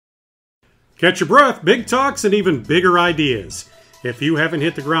Catch your breath, big talks, and even bigger ideas. If you haven't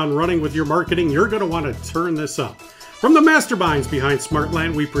hit the ground running with your marketing, you're going to want to turn this up. From the masterminds behind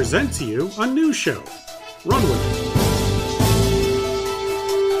Smartland, we present to you a new show. Run with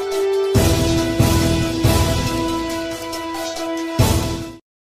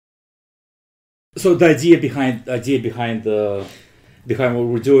it. So the idea behind what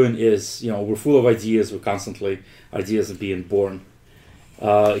we're doing is, we're full of ideas. We're constantly ideas are being born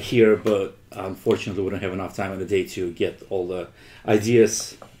here, but unfortunately, we don't have enough time in the day to get all the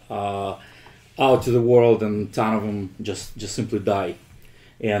ideas out to the world, and a ton of them just simply die.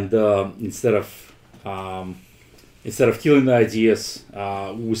 And instead of killing the ideas,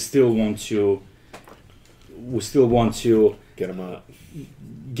 we still want to Get them out.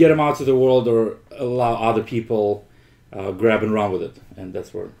 Get them out to the world, or allow other people grab and run with it. And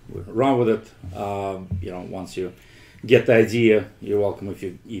that's where we run with it. Once you get the idea, you're welcome.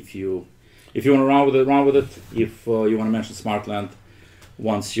 If you want to run with it. If you want to mention Smartland,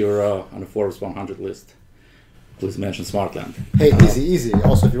 once you're on the Forbes 100 list, please mention Smartland. Hey, easy.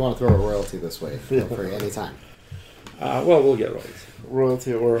 Also, if you want to throw a royalty this way, feel free anytime. We'll get royalties.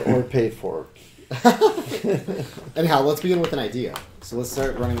 Royalty or paid for. Anyhow, let's begin with an idea. So let's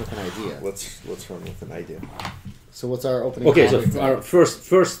start running with an idea. Let's run with an idea. So what's our opening? Okay, so our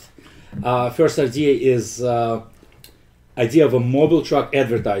first idea is idea of a mobile truck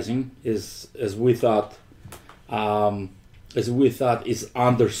advertising is as we thought is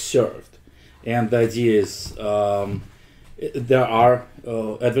underserved, and the idea is there are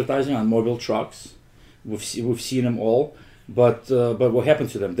advertising on mobile trucks. We've seen them all, but what happened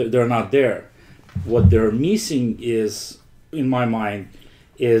to them? They're not there. What they're missing is, in my mind,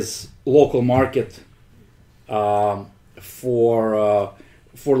 is local market for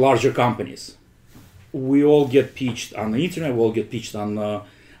larger companies. We all get pitched on the internet. We all get pitched on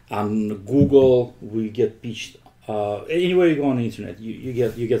Google. We get pitched anywhere you go on the internet. You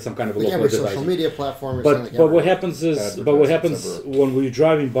get some kind of a local advertising. Social media platform. But what happens when we're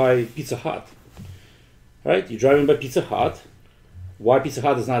driving by Pizza Hut, right? You're driving by Pizza Hut. Why Pizza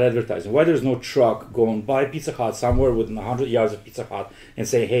Hut is not advertising? Why there's no truck going by Pizza Hut somewhere within 100 yards of Pizza Hut and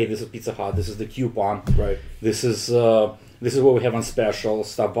saying, "Hey, this is Pizza Hut. This is the coupon. Right. This is what we have on special.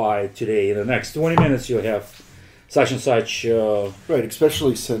 Stop by today. In the next 20 minutes, you'll have such and such." Right.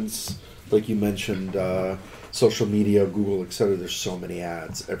 Especially since, like you mentioned, social media, Google, etc. There's so many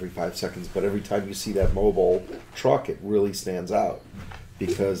ads every 5 seconds, but every time you see that mobile truck, it really stands out.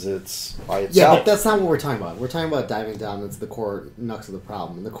 Because it's by itself. Yeah, but that's not what we're talking about. We're talking about diving down into the core nux of the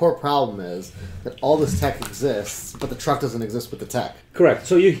problem. And the core problem is that all this tech exists, but the truck doesn't exist with the tech. Correct.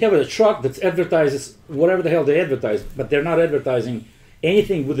 So you have a truck that advertises whatever the hell they advertise, but they're not advertising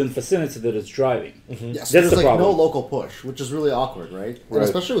anything within vicinity that it's driving. Mm-hmm. Yes, that's the problem. No local push, which is really awkward, right? And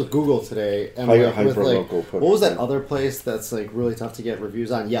especially with Google today. And local push. What was that other place that's really tough to get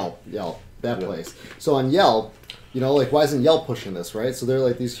reviews on? Yelp, that place. So on Yelp, why isn't Yelp pushing this, right? So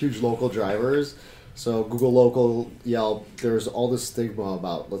they're these huge local drivers. So Google Local, Yelp, there's all this stigma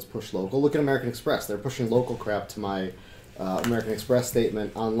about let's push local. Look at American Express. They're pushing local crap to my American Express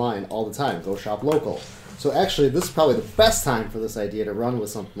statement online all the time. Go shop local. So actually, this is probably the best time for this idea to run with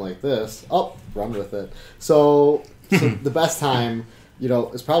something like this. Run with it. So the best time,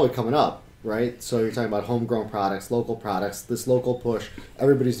 is probably coming up. Right, so you're talking about homegrown products, local products. This local push,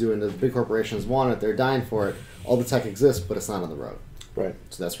 everybody's doing it. The big corporations want it; they're dying for it. All the tech exists, but it's not on the road. Right.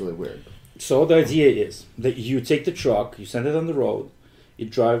 So that's really weird. So the idea is that you take the truck, you send it on the road, you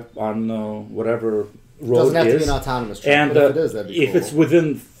drive on whatever road it doesn't have is, to be an autonomous truck, and but if it is, that'd be if cool. it's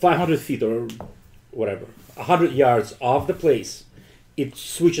within 500 feet or whatever, 100 yards of the place, it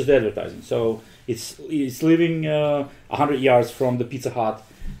switches the advertising. So it's leaving 100 yards from the Pizza Hut.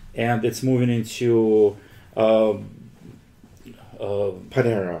 And it's moving into Panera,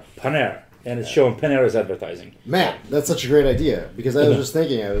 and it's showing Panera's advertising. Man, that's such a great idea because I was just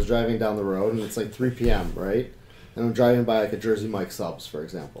thinking. I was driving down the road and it's 3 p.m. right, and I'm driving by a Jersey Mike Subs, for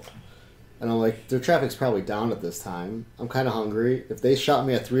example, and I'm like, their traffic's probably down at this time. I'm kind of hungry. If they shot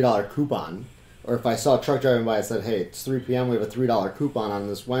me a $3 coupon, or if I saw a truck driving by and said, "Hey, it's 3 p.m. We have a $3 coupon on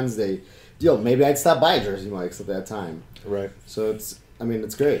this Wednesday deal," maybe I'd stop by Jersey Mike's at that time. Right. So it's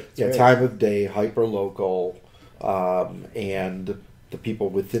great. It's great. Time of day, hyper local, and the people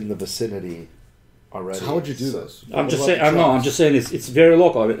within the vicinity already. So how would you do this? I'm just saying it's very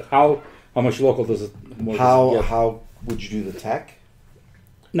local. I mean, how much local does it? How would you do the tech?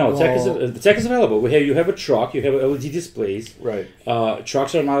 No, the tech is available. You have a truck. You have LED displays. Right.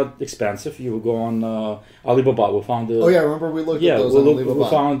 Trucks are not expensive. You will go on Alibaba. We found the. Oh yeah, remember we looked at those on Alibaba. We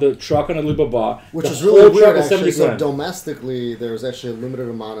found the truck on Alibaba, which is really weird. Actually, so domestically, there's actually a limited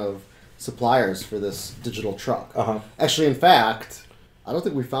amount of suppliers for this digital truck. Uh-huh. Actually, in fact, I don't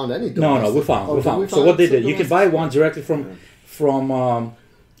think we found any. No, domestic- we found. Oh, we did found. So what they some did, you can domestic buy one directly from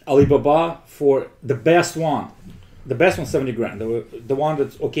Alibaba for the best one. The best one, 70 grand. The one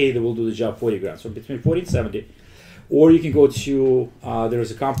that's okay, that will do the job, 40 grand. So between 40 and 70. Or you can go to,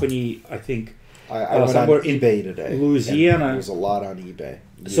 there's a company, I think, I went on somewhere in eBay today. Louisiana. and There's a lot on eBay.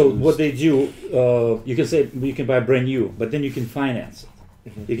 So Used. what they do, you can say you can buy brand new, but then you can finance it.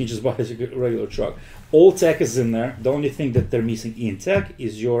 Mm-hmm. You can just buy a regular truck. All tech is in there. The only thing that they're missing in tech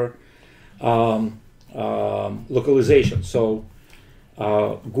is your localization. So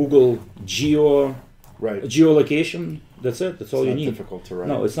Google Right. geolocation. That's it. That's all It's you not need. difficult to write.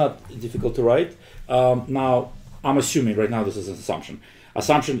 No, it's not difficult to write. Now, I'm assuming right now this is an assumption.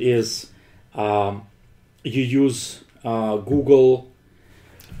 Assumption is you use Google,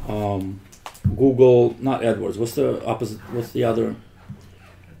 not AdWords. What's the opposite? What's the other?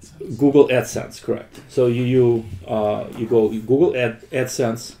 Google AdSense, correct. So you go Google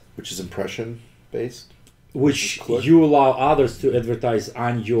AdSense, Which is impression based. which Click. you allow others to advertise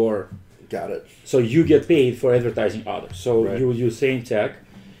on your. Got it. So you get paid for advertising others. So Right. you would use same tech,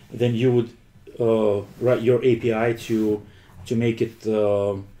 then you would write your API to make it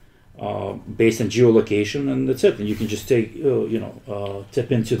based on geolocation, and that's it. And you can just take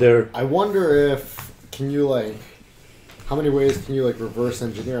tap into their. I wonder if how many ways can you reverse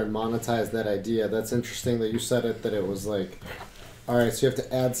engineer and monetize that idea? That's interesting that you said it, that it was all right, so you have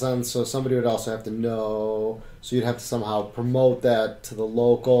to add some, so somebody would also have to know, so you'd have to somehow promote that to the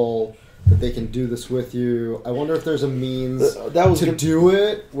local, that they can do this with you. I wonder if there's a means That was to gonna- do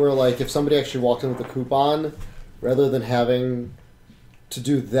it where if somebody actually walked in with a coupon, rather than having to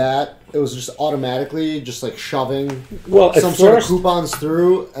do that, it was just automatically just shoving Well, at some sort of first- coupons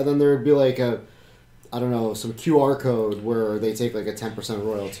through, and then there would be I don't know, some QR code where they take a 10%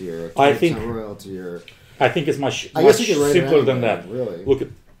 royalty or a 20% I think- royalty or. I think it's much I guess you could write it simpler than anyway, that. really. Look at,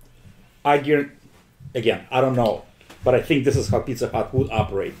 again, I don't know, but I think this is how Pizza Hut would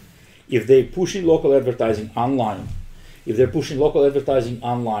operate. If they're pushing local advertising online,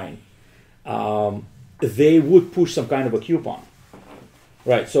 they would push some kind of a coupon,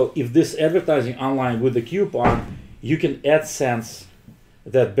 right? So if this advertising online with the coupon, you can AdSense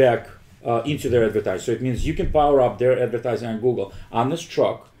that back into their advertising. So it means you can power up their advertising on Google on this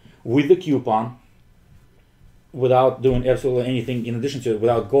truck with the coupon, without doing absolutely anything in addition to it,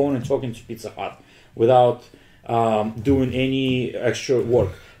 without going and talking to Pizza Hut, without doing any extra work.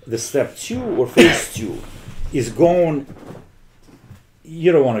 The step 2 or phase 2 is going.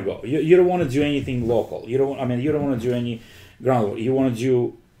 You don't want to go. You don't want to do anything local. You don't want to do any groundwork. You want to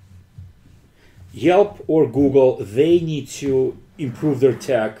do Yelp or Google. They need to improve their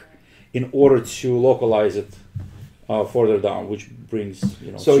tech in order to localize it further down, which brings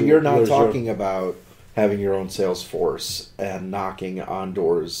So to you're not where's your- talking about having your own sales force and knocking on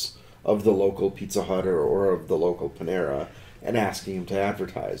doors of the local Pizza Hut or of the local Panera and asking them to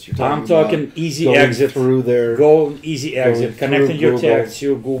advertise. You're I'm about talking easy going exit through their. Go easy going exit, through connecting your Google. tech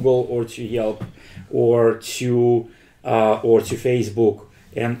to Google or to Yelp or to Facebook,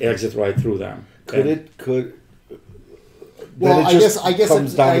 and exit right through them. Could And it could? Well, then it I just guess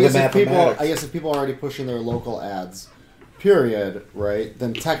comes if, down I to guess the if people, mathematics. I guess if people are already pushing their local ads, period, right?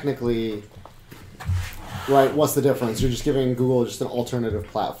 Then technically, right? What's the difference? You're just giving Google just an alternative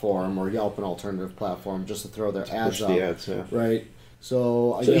platform or Yelp an alternative platform just to throw their ads push up, the ads, yeah. right?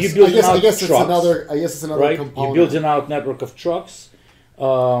 So I So guess, you build I out guess it's trucks, another. I guess it's another right? component. You're building out network of trucks.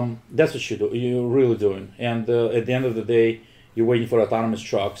 That's what you're really doing. And at the end of the day, you're waiting for autonomous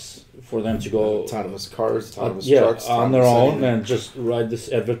trucks for them to go Autonomous cars, autonomous yeah, trucks, on their autonomous own, anything. and just write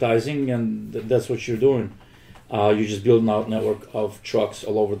this advertising, and that's what you're doing. You're just building out network of trucks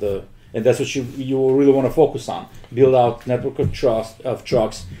all over the, and that's what you really want to focus on. Build out network of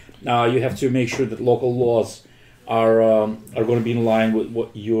trucks. You have to make sure that local laws are going to be in line with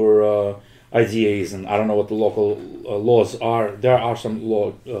what your idea is, and I don't know what the local laws are. There are some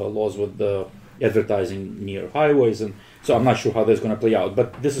laws with the advertising near highways, and so I'm not sure how that's going to play out.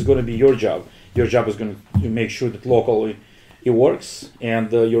 But this is going to be your job. Your job is going to make sure that locally it works,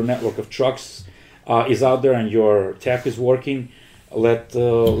 and your network of trucks is out there, and your tech is working. Let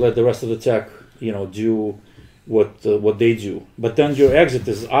the rest of the tech, do what they do. But then your exit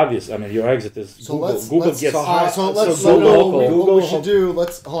is obvious. I mean, your exit is So Google. let's Google let's, gets so let's so no, local. what we Google should do.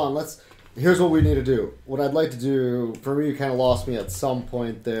 Let's hold on. Here's what we need to do. What I'd like to do, for me, you kind of lost me at some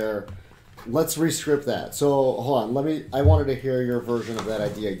point there. Let's rescript that. So hold on. I wanted to hear your version of that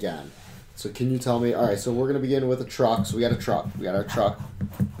idea again. So can you tell me? All right. So we're gonna begin with a truck. So we got a truck. We got our truck.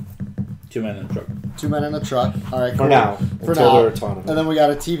 2 minute truck. 2 men in a truck. All right, For cool. now, For until now. they're autonomous. And then we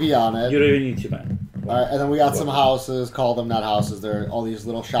got a TV on it. You don't even need to, man. All right, and then we got some houses. Call them not houses. They're all these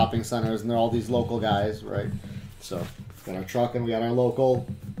little shopping centers, and they're all these local guys, right? So, got our truck and we got our local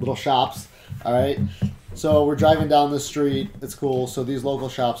little shops. All right. So we're driving down the street. It's cool. So these local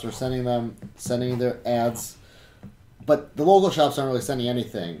shops are sending their ads, but the local shops aren't really sending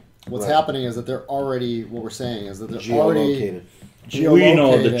anything. What's Right. happening is that they're already. What we're saying is that they're Geolocated. already We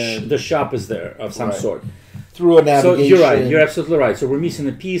know geolocated. the shop is there of some Right. sort. Through a So navigation. you're right. You're absolutely right. So we're missing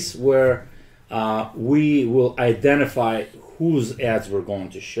a piece where we will identify whose ads we're going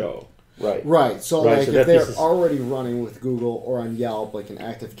to show. Right. Right. So Right, like so if that they're piece is- already running with Google or on Yelp, like an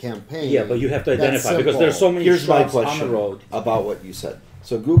active campaign. Yeah, but you have to that's identify because there's so simple. many Here's my shops on question the road. about what you said.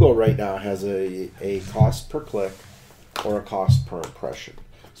 So Google right now has a cost per click or a cost per impression.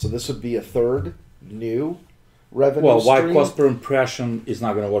 So this would be a third new revenue Well, why stream. cost per impression is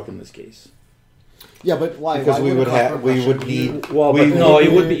not going to work in this case? Yeah, but why? Because why we it would cost per have, we would impression? need. Well, we but no,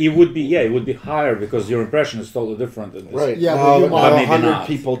 would- it would be higher because your impression is totally different than this. Right. Yeah, now, but you now might- maybe 100 not.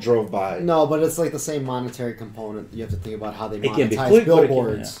 people drove by. No, but it's like the same monetary component. You have to think about how they It can be monetize click, but it can-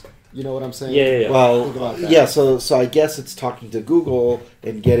 billboards. You know what I'm saying? Yeah, yeah, yeah. Think Well, about that. yeah. So I guess it's talking to Google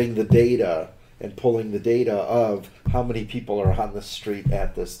and getting the data and pulling the data of how many people are on the street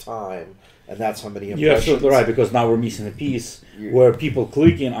at this time, and that's how many impressions. You're absolutely right because now we're missing a piece where people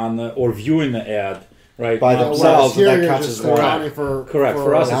clicking on the or viewing the ad, right? By now- themselves, Here and that you're counts just as one. accounting for Correct.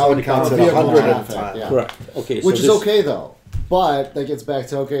 For us, it's Now only it counts counts at as vehicle 100 at a traffic, time. yeah. Correct. Okay. Which so is this- okay though. But that gets back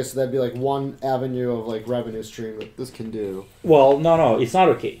to okay, so that'd be like one avenue of like revenue stream that this can do. Well, no, it's not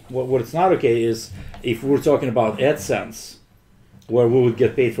okay. What it's not okay is if we're talking about AdSense, where we would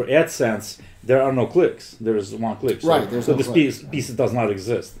get paid for AdSense, there are no clicks. There's one click. So, Right, there's so no this click. piece does not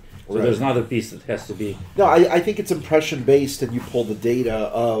exist. So Right. there's another piece that has to be. No, I think it's impression based, and you pull the data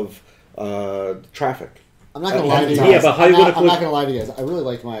of traffic. I'm not gonna Yeah, lie to you but guys. how I'm you not, gonna I'm not click- gonna lie to you guys. I really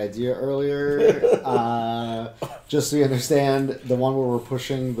liked my idea earlier. Just so you understand, the one where we're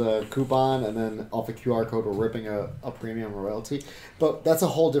pushing the coupon and then off a QR code we're ripping a premium royalty. But that's a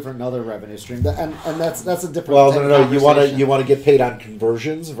whole different another revenue stream. And that's a different. Well, type no, of no, no. conversation. You want to get paid on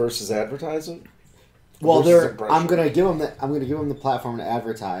conversions versus advertising. Well, versus they're, impression? I'm gonna give them the platform to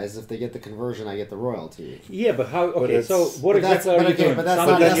advertise. If they get the conversion, I get the royalty. Yeah, but how? Okay, it's- so what But that's- exactly are but you okay, doing? but that's Some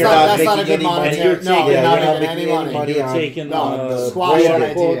not- of then them- you're not- not that's not a making good any money. monetary- You're no, taking- you're Yeah, not you're not making any money. You're on- taking No, on the squash that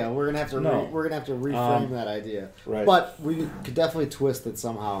branding. idea. We're gonna have to No. we're gonna have to reframe that idea. Right. But we could definitely twist it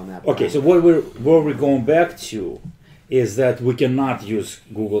somehow in that. Okay, so what we're going back to is that we cannot use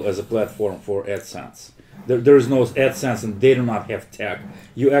Google as a platform for AdSense. There is no AdSense, and they do not have tech.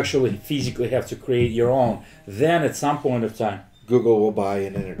 You actually physically have to create your own. Then at some point of time, Google will buy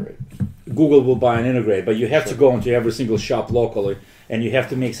and integrate. Google will buy and integrate, but you have to go into every single shop locally, and you have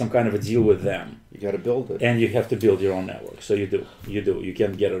to make some kind of a deal with them, You got to build it. and you have to build your own network. So you do. You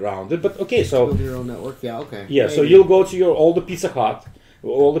can get around it. But okay, so build your own network. Yeah. Okay. yeah, so Maybe. you'll go to all the Pizza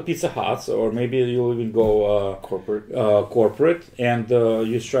Huts, or maybe you'll even go Corporate. corporate, and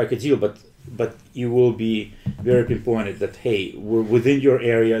you strike a deal. But you will be very pinpointed that hey, we're within your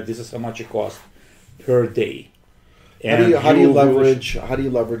area. This is how much it costs per day. How do you will-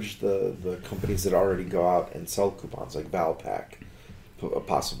 leverage the companies that already go out and sell coupons like Valpak,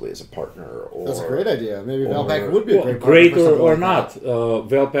 possibly as a partner? Or That's a great idea. Maybe or- Valpak would be a Well, great great partner for or something like not.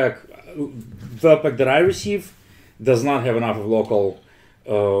 that. Valpak that I receive does not have enough of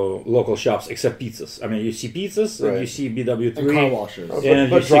local shops except pizzas. I mean, you see pizzas and Right. you see BW3 And car washers. But, And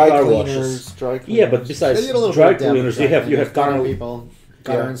but you see car washes. dry cleaners. Yeah, but besides They need a little dry bit of depth, cleaners, you have gutter tunnel. people,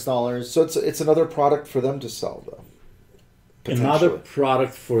 gutter Yeah. installers. So it's another product for them to sell, though. Another Potentially.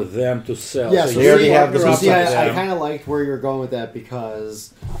 product for them to sell. Yeah, So so they already see, have the so see, website. I kind of liked where you're going with that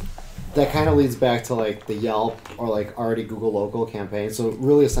because that kind of leads back to like the Yelp or like already Google Local campaign. So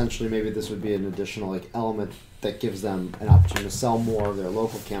really, essentially, maybe this would be an additional like element that gives them an opportunity to sell more of their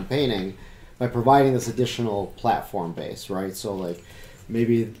local campaigning by providing this additional platform base, right? So like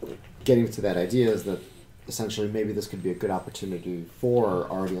maybe getting to that idea is that essentially maybe this could be a good opportunity for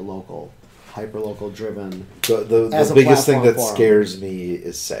already a local, hyper-local driven. The As a biggest thing platform that for 'em. scares me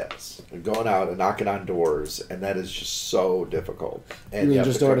is sales. Going out and knocking on doors, and that is just so difficult. And You mean have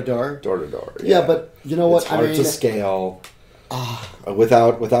just to door come- to door? Door to door. Yeah, but you know what? It's hard I mean, to scale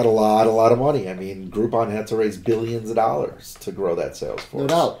without a lot of money. I mean, Groupon had to raise billions of dollars to grow that sales force. no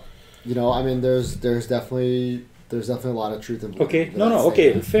doubt. You know, I mean, there's definitely a lot of truth in Okay, that no,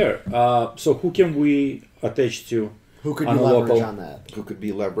 okay, statement. fair. So who can we attach to? Who could on you a leverage local- on that? Who could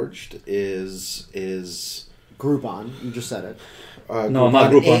be leveraged is Groupon. You just said it. No,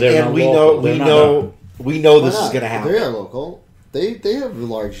 not Groupon, And, they're and not we local. know They're we not know we know Why this is not? going to happen. They are local. They have a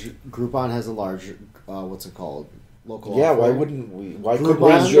large. Groupon has a large. What's it called? Local. Yeah, why offering. wouldn't we? Why Groupon? couldn't we?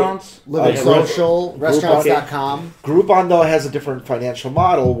 Restaurants? Living Groupon- Social, restaurants.com. Groupon though has a different financial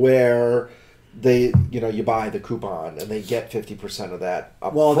model where they, you buy the coupon and they get 50% of that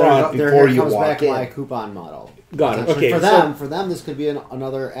up Well, front there before here you comes walk back in. my coupon model. Got it. Essentially, Okay, For them, this could be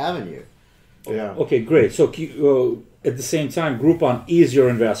another avenue. Yeah. Okay, great. So at the same time, Groupon is your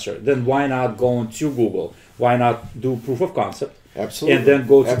investor. Then why not go into Google? Why not do proof of concept? Absolutely. And then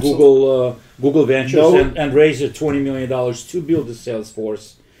go to Absolutely. Google Ventures No. and raise your $20 million to build the sales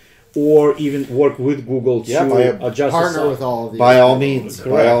force, or even work with Google to Yeah, adjust Partner the with all of these. By all means. By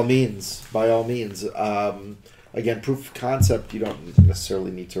Correct. all means. Again, proof of concept, you don't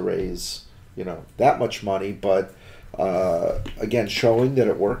necessarily need to raise, that much money, but again, showing that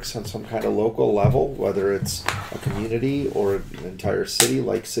it works on some kind of local level, whether it's a community or an entire city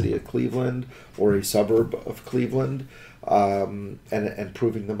like City of Cleveland or a suburb of Cleveland, and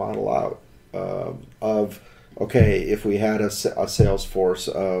proving the model out of, okay, if we had a sales force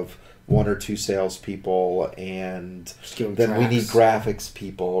of one or two salespeople, and give 'em then we need tracks. graphics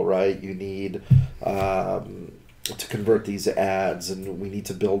people, right? You need to convert these ads, and we need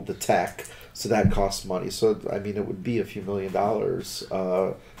to build the tech, so that costs money. So I mean, it would be a few $1,000,000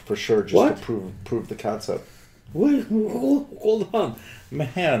 for sure, just What? to prove the concept. Wait, hold on,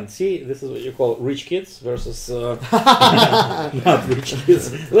 man. See, this is what you call rich kids versus not rich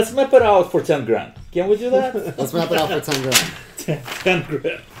kids. Let's map it out for 10 grand. Can we do that? Let's map it out for 10 grand. 10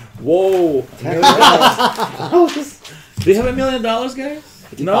 grand. Whoa. Do you have $1 million, guys?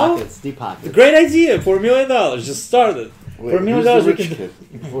 Deep No. pockets. Deep pockets. Great idea for $1 million. Just start it. Wait, For $1 million, who's the we rich can. kid?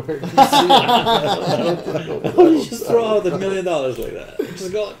 Where do you see it? How do you just throw out $1 million like that?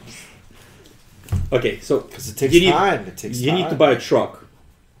 Just go. Okay, so Because it takes you need, time. It takes you time. need to buy a truck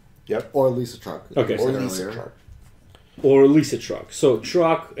Yep. Or lease a truck. Okay. Like I Or said lease a earlier. truck. or lease a truck. So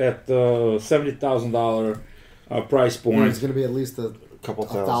truck at the $70,000 price It's point, going to be at least a Couple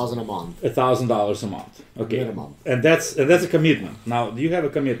 $1,000 a month. $1,000 a month. Okay, Minimum. and that's a commitment. Now, do you have a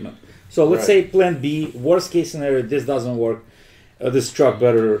commitment? So let's say Plan B. Worst case scenario, this doesn't work. This truck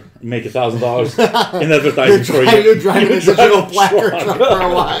better make $1,000 in advertising for you. You're driving a drive digital a placard truck. truck for a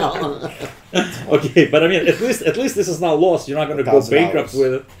while. Okay, but I mean, at least this is not lost. You're not going to go $1,000. bankrupt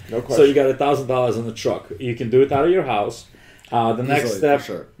with it. No question. So you got $1,000 in the truck. You can do it out of your house. The next Easily, step, for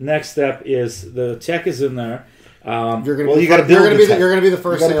sure. next step is the tech is in there. You're going Well, to you gotta build the tech. You're going to be the You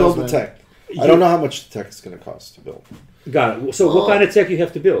first got to build the salesman. tech. I don't know how much the tech is going to cost to build. Got it. So what kind of tech you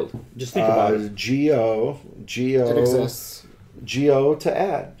have to build? Just think about it. Geo It exists. Geo to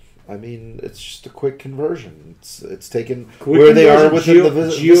ad. I mean, it's just a quick conversion. It's taken Quick where they are conversion, within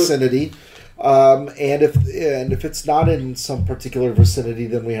the geo- vicinity, and if it's not in some particular vicinity,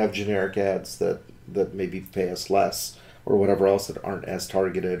 then we have generic ads that maybe pay us less or whatever else that aren't as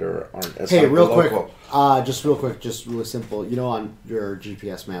targeted or aren't as Hey, real quick, hyperlocal. just really simple. You know, on your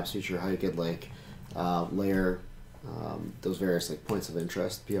GPS maps feature, how you could layer those various points of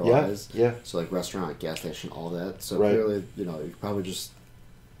interest, POIs. Yeah. So restaurant, gas station, all that. So Right. clearly, you could probably just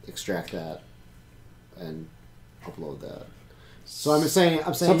extract that and upload that. So I'm saying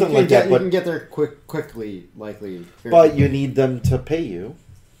Something you can like get, that, you but- can get there quickly, likely. very But quickly. you need them to pay you.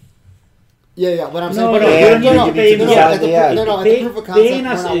 Yeah. What I'm No, saying, no, you don't need to no, pay no, me. at the Yeah. no, at Pay- the proof of paying concept,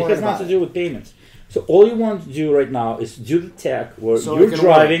 us, we're not it worried has about nothing to it. do with payments. So all you want to do right now is do the tech where So you're it can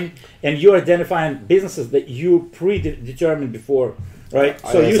driving and you're identifying businesses that you predetermined before, right?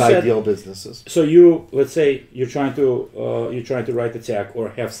 So As you said, ideal businesses. so you, let's say you're trying to write the tech or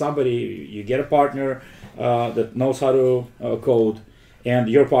have somebody, you get a partner that knows how to code, and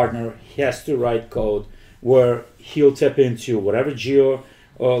your partner has to write code where he'll tap into whatever geo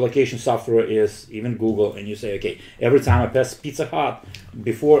location software is, even Google, and you say, okay, every time I pass Pizza Hut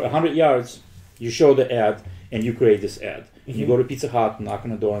before 100 yards, you show the ad and you create this ad. You go to Pizza Hut, knock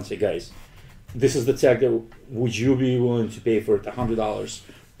on the door and say, guys, this is the tech that would you be willing to pay for it, $100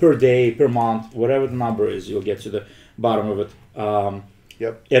 per day, per month, whatever the number is, you'll get to the bottom of it.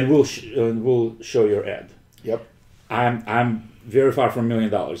 Yep. And we'll show your ad. Yep. I'm very far from $1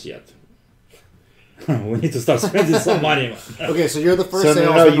 million yet. We need to start spending some money. Man. Okay, so you're the first So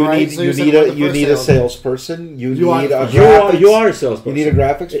salesman, you right? need So you said need we're a the you first need a salesman. salesperson. You You are- need a You are a graphics. salesperson. You need a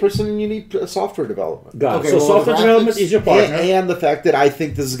graphics person, and you need software development. Got it. Okay, so well, software graphics- development is your partner. And the fact that I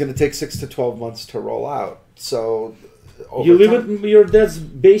think this is going to take 6 to 12 months to roll out. So You live time- in your dad's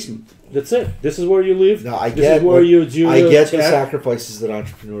basement. That's it. This is where you live. No, I this get is where what- you do I get the tech. sacrifices that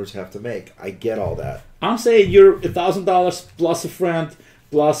entrepreneurs have to make. I get all that. I'm saying you're $1,000 plus a friend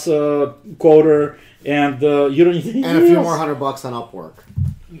plus a coder, and you don't need anything And a few else. more $100 on Upwork.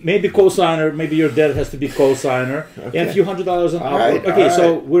 maybe co-signer. Maybe your dad has to be co-signer, and a few $100 an All hour. right, Okay, all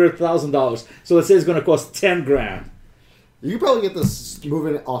so right. we're at $1,000. So let's say it's going to cost $10,000. You could probably get this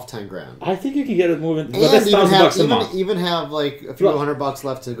moving off 10 grand. I think you can get it moving, but And that's even $1,000 a have, month. even have like a few Plus- $100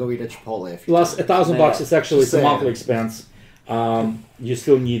 left to go eat at Chipotle. If you Plus can. $1,000 is actually Just the saying. monthly expense. You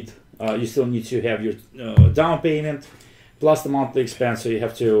still need to have your down payment plus the monthly expense. So you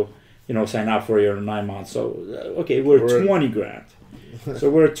have to sign up for your 9 months. So we're We're- at $20,000. So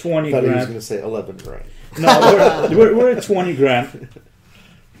we're at I 20 thought he was grand. going to say 11 grand. No, we're at 20 grand.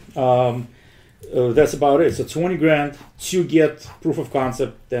 That's about it. So 20 grand to get proof of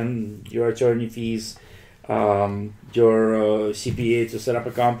concept, then your attorney fees, your CPA to set up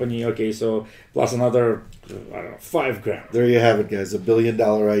a company. Okay, so plus another, I don't know, 5 grand. There you have it, guys. $1 billion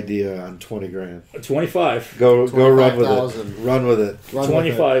idea on 20 grand. 25. Go run with 25,000. it. Run with it. Run with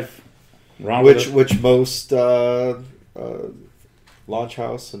it. 25. Round with it. Which most Launch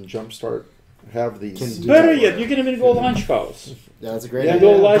House and Jumpstart have these. Can do Better that yet, way. you can even go lunch house. Yeah, that's a great Yeah, idea.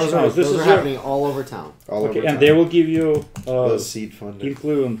 yeah. Go Those are, Lighthouse. This those is are your- happening all over town. all Okay, over and town. they will give you the seed funding.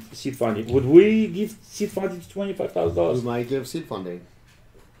 include seed funding. Would we give seed funding to We $25,000? might give seed funding.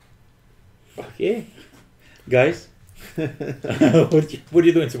 Okay, guys, what are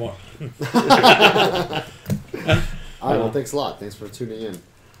you doing tomorrow? All right, well, Uh, thanks a lot. Thanks for tuning in.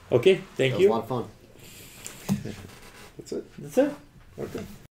 Okay, That thank was a you. lot of fun. That's it. That's it. Okay.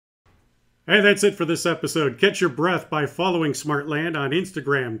 Hey, that's it for this episode. Catch your breath by following Smartland on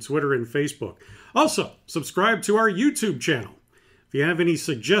Instagram, Twitter, and Facebook. Also, subscribe to our YouTube channel. If you have any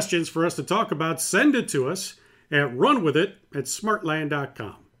suggestions for us to talk about, send it to us at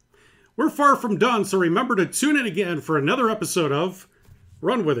runwithit@smartland.com. We're far from done, so remember to tune in again for another episode of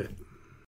Run With It.